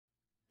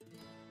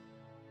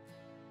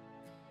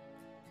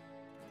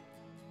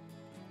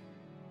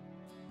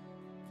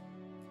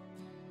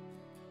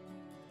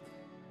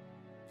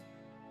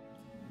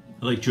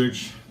All right,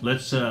 church,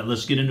 let's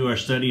get into our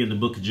study in the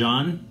book of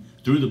John,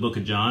 through the book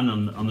of John,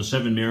 on the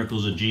 7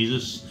 miracles of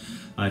Jesus.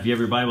 If you have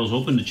your Bibles,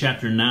 open to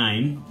chapter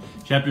 9.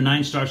 Chapter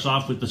 9 starts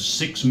off with the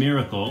 6th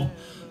miracle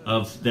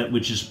of that,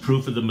 which is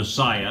proof of the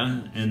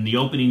Messiah. And the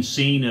opening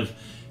scene of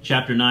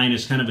chapter 9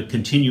 is kind of a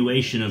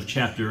continuation of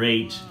chapter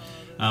 8,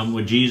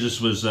 where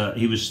Jesus was,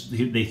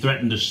 they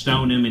threatened to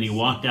stone him, and he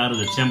walked out of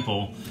the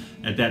temple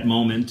at that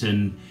moment.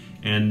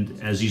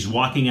 And as he's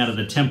walking out of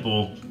the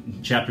temple,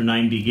 chapter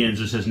 9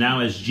 begins. It says, "Now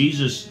as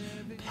Jesus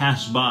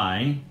passed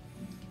by,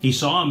 he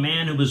saw a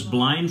man who was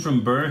blind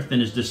from birth,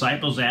 and his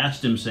disciples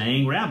asked him,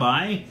 saying,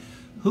 'Rabbi,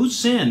 who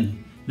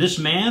sinned, this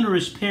man or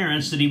his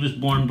parents, that he was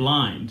born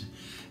blind?'"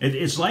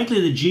 It's likely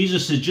that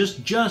Jesus had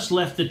just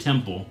left the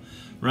temple,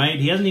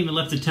 right? He hasn't even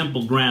left the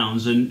temple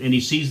grounds, and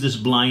he sees this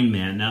blind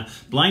man. Now,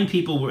 blind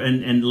people were,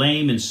 and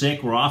lame and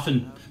sick were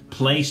often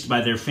placed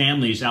by their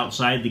families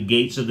outside the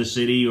gates of the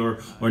city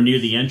or near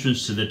the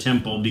entrance to the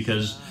temple,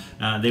 because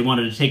they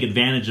wanted to take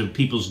advantage of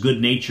people's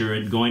good nature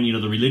and going,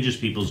 the religious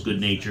people's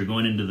good nature,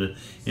 going into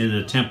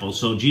the temple.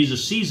 So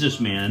Jesus sees this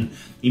man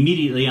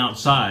immediately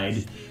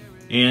outside,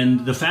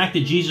 and the fact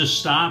that Jesus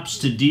stops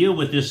to deal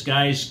with this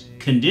guy's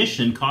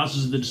condition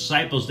causes the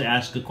disciples to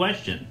ask a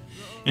question.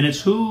 And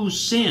it's who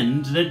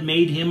sinned that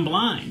made him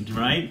blind,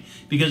 right?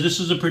 Because this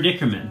is a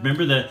predicament.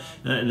 Remember,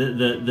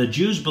 the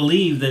Jews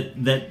believed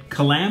that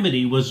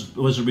calamity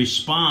was a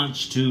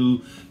response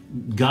to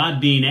God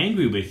being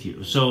angry with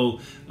you. So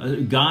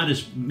God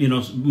is,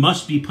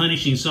 must be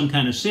punishing some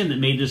kind of sin that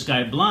made this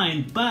guy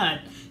blind.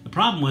 But the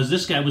problem was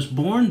this guy was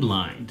born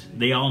blind.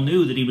 They all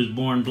knew that he was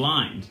born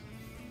blind.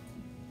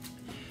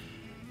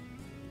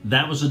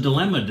 That was a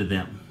dilemma to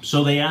them.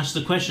 So they asked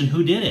the question,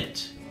 who did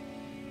it?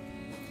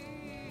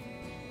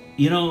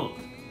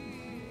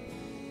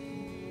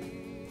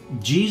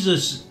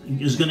 Jesus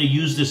is going to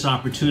use this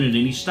opportunity,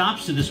 and he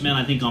stops to this man,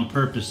 I think, on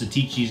purpose to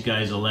teach these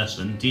guys a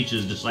lesson, teach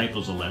his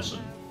disciples a lesson.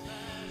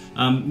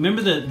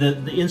 Remember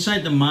the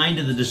inside the mind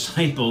of the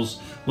disciples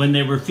when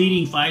they were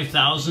feeding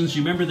 5,000s.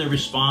 You remember their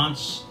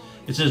response?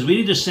 It says, "We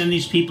need to send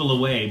these people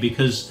away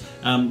because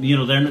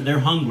they're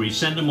hungry.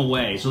 Send them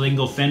away so they can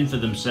go fend for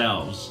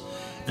themselves."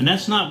 And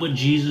that's not what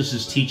Jesus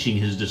is teaching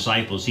his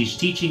disciples. He's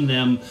teaching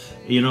them,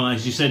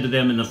 as he said to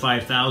them in the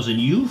 5,000,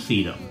 you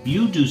feed them.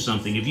 You do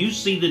something. If you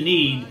see the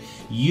need,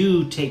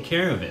 you take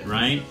care of it,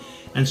 right?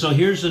 And so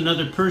here's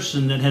another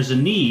person that has a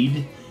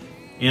need,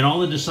 and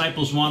all the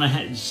disciples want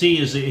to see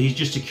is that he's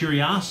just a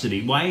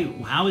curiosity. Why?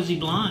 How is he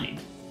blind?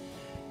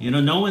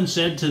 No one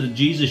said to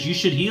Jesus, you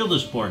should heal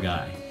this poor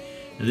guy.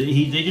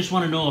 They just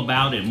want to know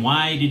about him.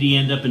 Why did he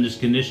end up in this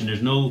condition?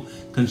 There's no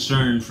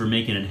concern for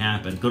making it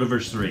happen. Go to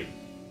verse 3.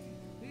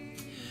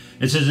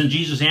 It says, "And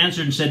Jesus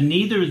answered and said,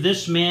 Neither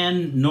this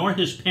man nor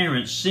his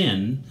parents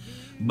sinned,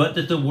 but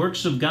that the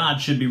works of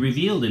God should be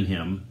revealed in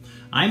him.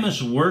 I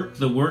must work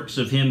the works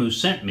of him who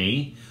sent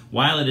me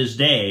while it is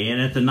day,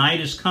 and at the night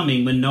is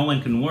coming when no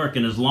one can work.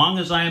 And as long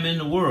as I am in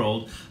the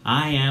world,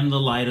 I am the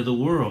light of the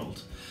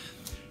world."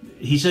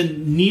 He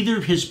said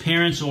neither his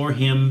parents or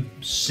him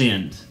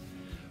sinned,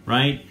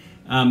 right?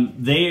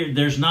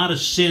 There's not a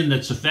sin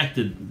that's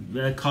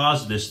that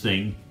caused this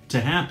thing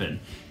to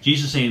happen.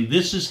 Jesus is saying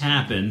this has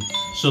happened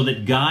so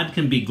that God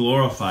can be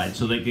glorified,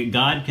 so that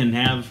God can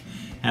have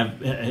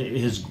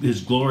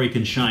his glory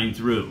can shine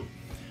through.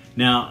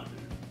 Now,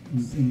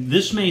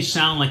 this may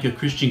sound like a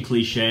Christian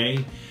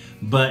cliche,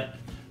 but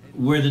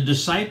where the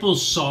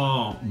disciples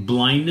saw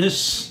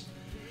blindness,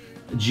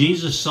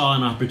 Jesus saw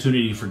an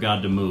opportunity for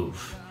God to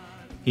move.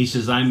 He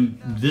says,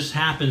 this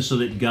happened so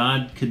that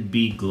God could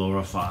be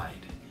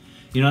glorified.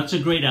 That's a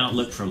great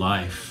outlook for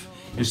life.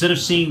 Instead of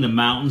seeing the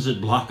mountains that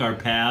block our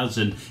paths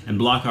and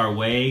block our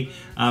way,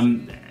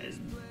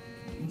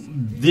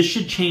 this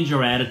should change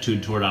our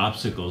attitude toward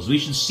obstacles. We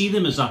should see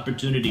them as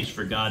opportunities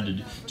for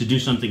God to do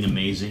something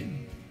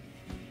amazing.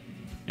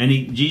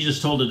 And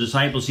Jesus told the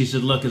disciples, he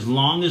said, look, as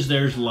long as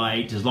there's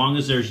light, as long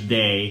as there's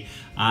day,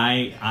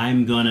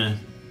 I'm going to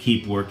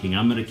keep working.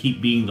 I'm going to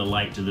keep being the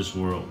light to this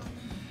world.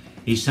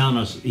 He's telling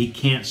us he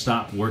can't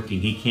stop working.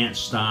 He can't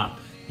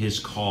stop his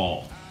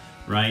call,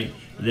 right?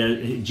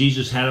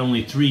 Jesus had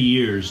only 3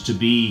 years to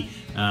be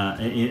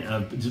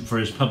for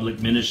his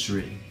public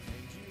ministry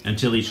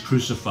until he's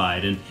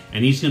crucified, and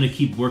he's going to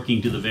keep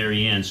working to the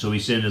very end. So he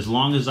said, as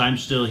long as I'm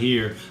still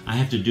here, I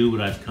have to do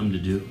what I've come to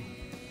do,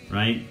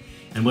 right?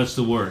 And what's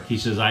the work? He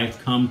says, I've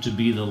come to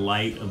be the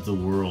light of the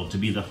world, to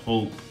be the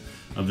hope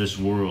of this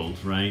world,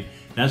 right?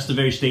 That's the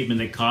very statement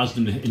that caused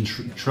him in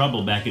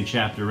trouble back in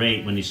chapter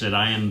 8 when he said,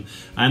 I am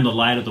the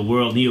light of the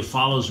world, and he who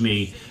follows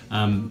me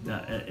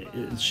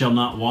shall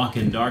not walk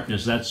in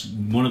darkness. That's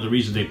one of the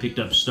reasons they picked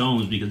up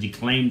stones, because he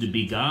claimed to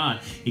be God.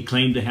 He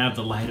claimed to have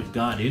the light of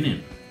God in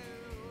him.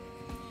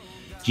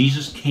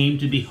 Jesus came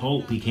to be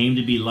hope. He came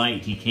to be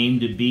light. He came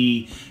to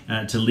be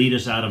to lead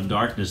us out of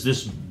darkness.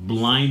 This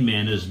blind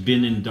man has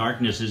been in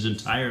darkness his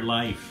entire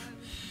life,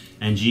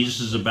 and Jesus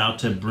is about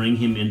to bring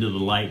him into the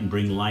light and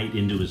bring light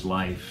into his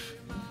life.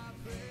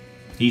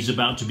 He's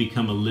about to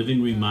become a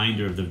living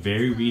reminder of the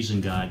very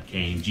reason God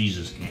came,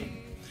 Jesus came.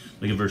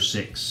 Look at verse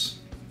 6.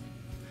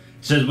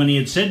 It says, when he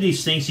had said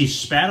these things, he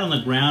spat on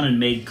the ground and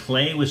made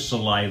clay with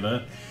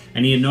saliva,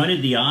 and he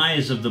anointed the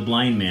eyes of the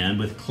blind man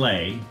with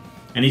clay.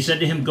 And he said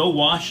to him, go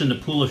wash in the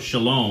pool of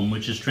Siloam,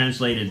 which is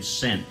translated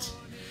sent.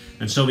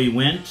 And so he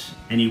went,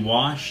 and he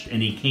washed,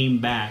 and he came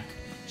back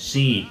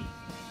seeing.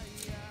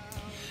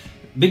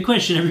 Big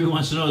question everyone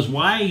wants to know is,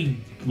 why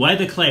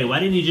the clay? Why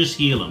didn't he just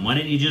heal him? Why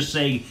didn't he just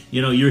say,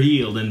 you're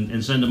healed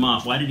and send him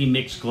off? Why did he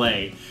mix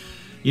clay?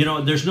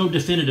 There's no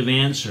definitive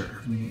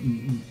answer.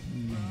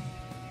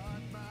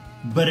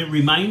 But it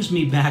reminds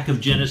me back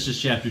of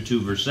Genesis chapter 2,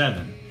 verse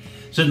 7.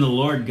 It said, the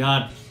Lord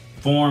God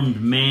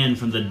formed man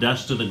from the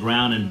dust of the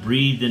ground and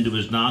breathed into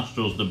his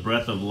nostrils the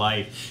breath of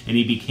life, and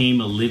he became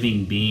a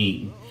living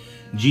being.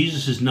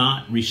 Jesus is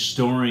not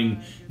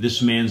restoring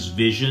this man's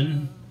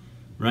vision,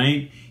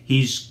 right?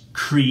 He's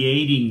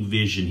creating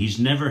vision.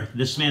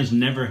 This man's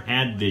never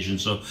had vision.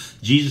 So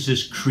Jesus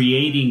is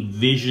creating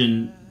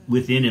vision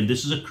within him.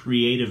 This is a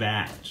creative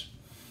act.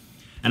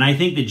 And I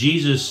think that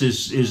Jesus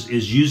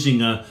is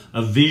using a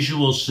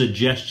visual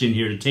suggestion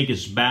here to take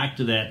us back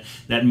to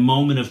that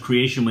moment of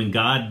creation when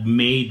God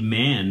made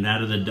man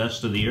out of the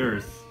dust of the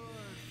earth.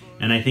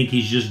 And I think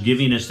he's just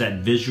giving us that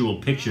visual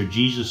picture.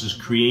 Jesus is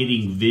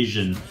creating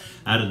vision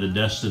out of the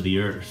dust of the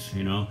earth,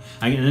 And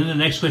then the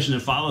next question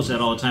that follows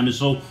that all the time is,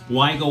 so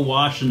why go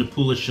wash in the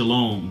pool of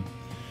Siloam?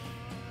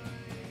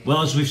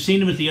 Well, as we've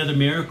seen with the other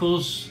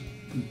miracles,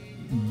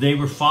 they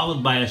were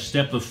followed by a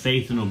step of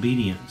faith and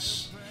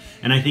obedience.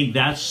 And I think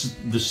that's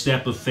the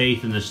step of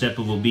faith and the step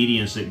of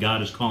obedience that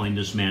God is calling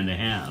this man to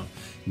have.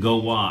 Go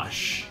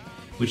wash,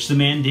 which the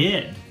man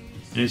did.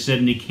 And it said,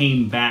 and he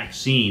came back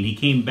seeing. He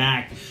came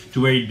back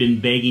to where he'd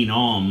been begging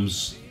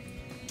alms,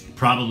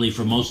 probably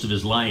for most of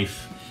his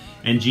life.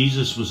 And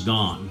Jesus was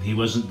gone. He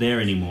wasn't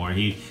there anymore.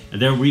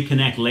 They'll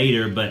reconnect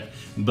later,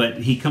 but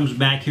he comes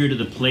back here to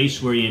the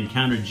place where he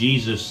encountered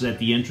Jesus at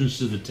the entrance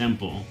to the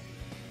temple.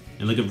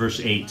 And look at verse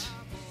 8.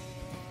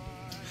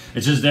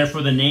 It says,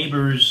 therefore the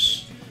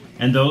neighbors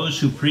and those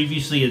who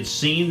previously had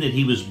seen that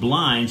he was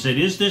blind said,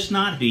 is this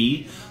not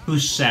he who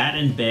sat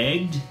and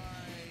begged?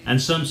 And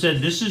some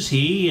said, this is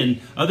he. And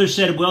others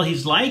said, well,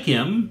 he's like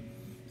him.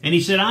 And he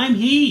said, I'm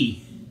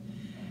he.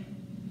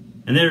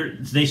 And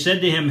they said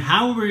to him,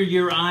 how were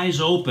your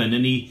eyes open?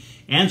 And he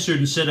answered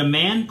and said, a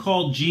man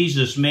called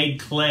Jesus made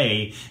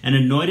clay and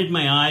anointed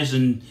my eyes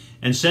and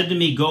said to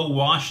me, go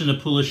wash in the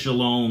pool of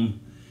Siloam.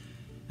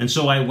 And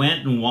so I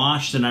went and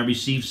washed, and I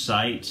received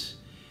sight.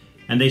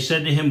 And they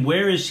said to him,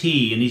 where is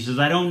he? And he says,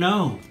 I don't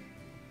know.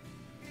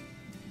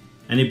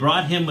 And they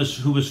brought him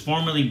who was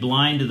formerly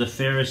blind to the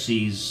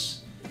Pharisees,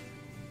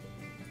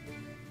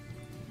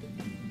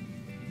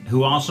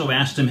 who also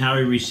asked him how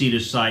he received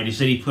his sight. He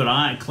said, he put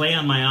clay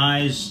on my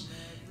eyes,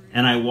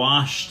 and I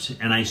washed,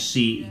 and I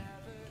see.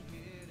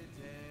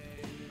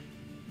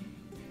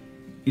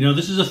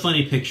 This is a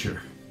funny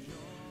picture.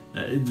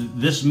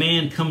 This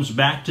man comes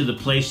back to the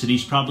place that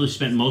he's probably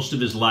spent most of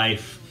his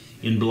life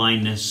in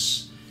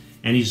blindness,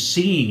 and he's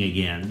seeing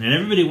again. And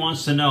everybody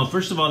wants to know,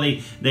 first of all,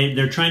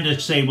 they're trying to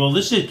say, well,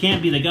 this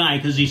can't be the guy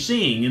because he's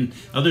seeing. And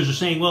others are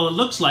saying, well, it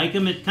looks like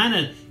him. It's kind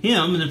of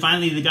him. And then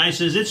finally the guy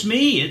says, it's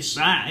me.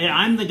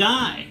 I'm the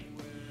guy.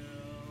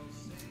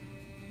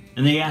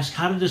 And they ask,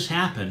 how did this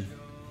happen?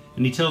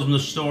 And he tells them the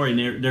story.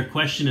 And their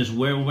question is,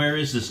 where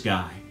is this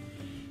guy?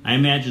 I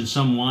imagine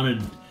some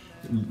wanted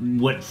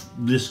what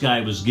this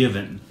guy was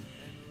given.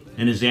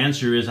 And his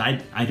answer is,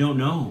 I don't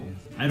know.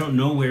 I don't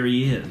know where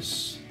he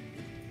is.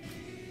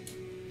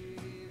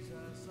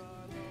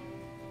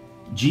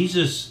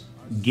 Jesus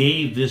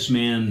gave this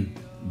man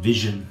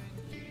vision.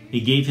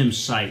 He gave him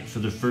sight for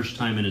the first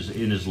time in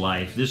his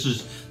life. This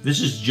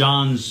is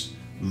John's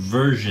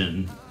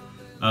version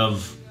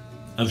of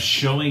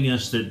showing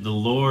us that the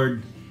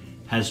Lord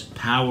has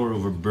power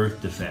over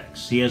birth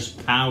defects. He has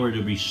power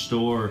to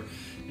restore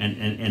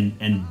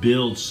and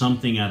build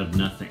something out of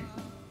nothing.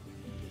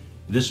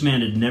 This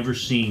man had never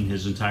seen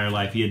his entire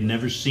life. He had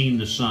never seen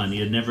the sun. He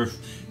had never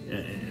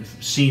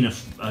seen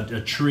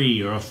a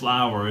tree or a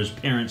flower or his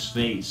parents'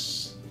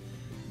 face.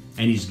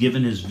 And he's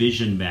given his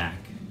vision back.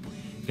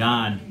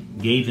 God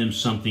gave him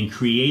something,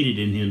 created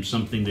in him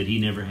something that he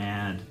never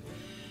had.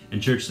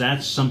 And church,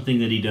 that's something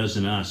that he does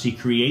in us. He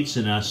creates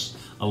in us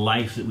a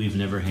life that we've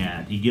never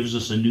had. He gives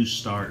us a new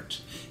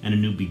start and a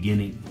new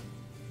beginning.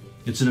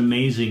 It's an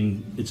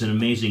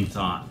amazing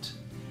thought.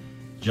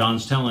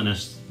 John's telling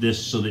us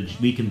this so that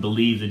we can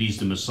believe that he's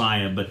the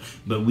Messiah,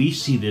 but we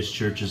see this,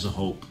 church, as a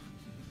hope.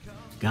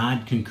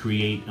 God can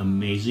create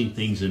amazing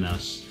things in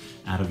us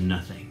out of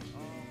nothing,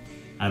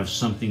 out of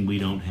something we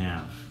don't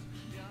have.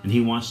 And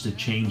he wants to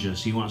change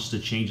us. He wants to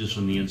change us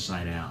from the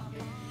inside out.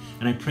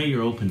 And I pray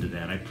you're open to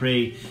that. I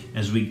pray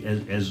as we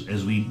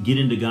get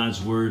into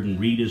God's Word and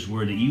read His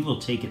Word that you will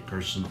take it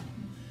personal.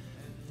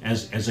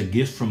 As a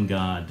gift from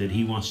God, that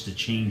He wants to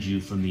change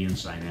you from the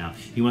inside out.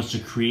 He wants to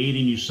create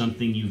in you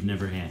something you've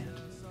never had.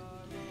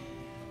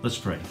 Let's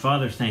pray.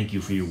 Father, thank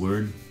you for your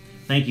Word.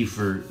 Thank you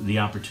for the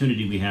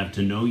opportunity we have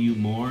to know you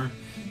more,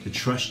 to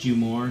trust you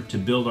more, to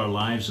build our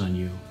lives on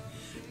you.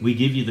 We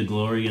give you the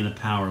glory and the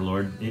power,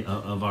 Lord,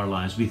 of our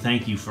lives. We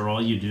thank you for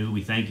all you do.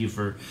 We thank you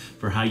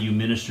for how you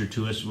minister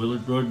to us.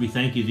 Lord, we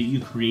thank you that you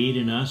create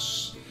in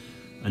us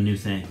a new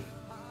thing,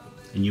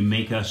 and you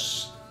make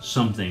us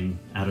something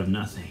out of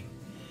nothing.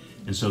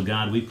 And so,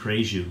 God, we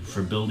praise you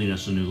for building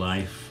us a new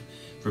life,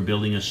 for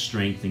building us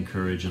strength and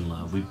courage and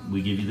love.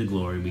 We give you the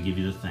glory. We give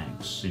you the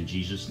thanks. In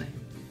Jesus' name,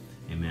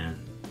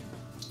 amen.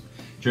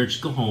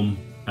 Church, go home,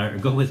 or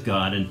go with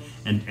God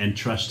and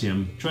trust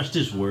him. Trust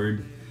his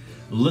word.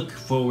 Look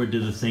forward to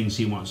the things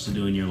he wants to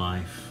do in your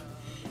life,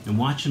 and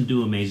watch him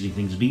do amazing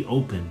things. Be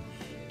open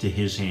to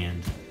his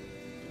hand.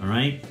 All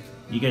right?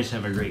 You guys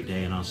have a great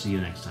day, and I'll see you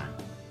next time.